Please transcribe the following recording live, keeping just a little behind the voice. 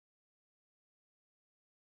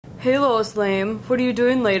Hey Lois Lame, what are you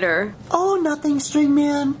doing later? Oh, nothing,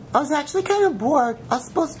 Stringman. I was actually kind of bored. I was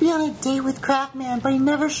supposed to be on a date with Craftman, but he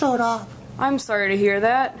never showed up. I'm sorry to hear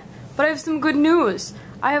that, but I have some good news.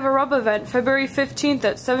 I have a rub event February 15th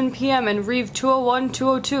at 7 p.m. in Reeve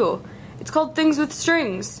 201-202. It's called Things with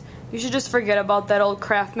Strings. You should just forget about that old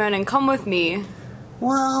Craftman and come with me.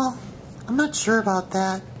 Well, I'm not sure about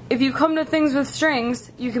that. If you come to Things with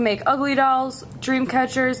Strings, you can make ugly dolls, dream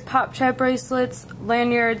catchers, pop chat bracelets,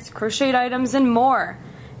 lanyards, crocheted items, and more.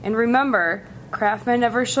 And remember, Craftman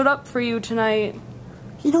never showed up for you tonight.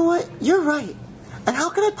 You know what? You're right. And how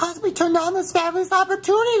could I possibly turn down this fabulous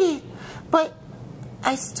opportunity? But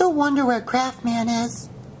I still wonder where Craftman is.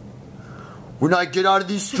 When I get out of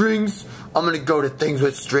these strings, I'm gonna go to Things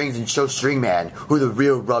with Strings and show Stringman who the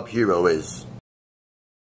real rub hero is.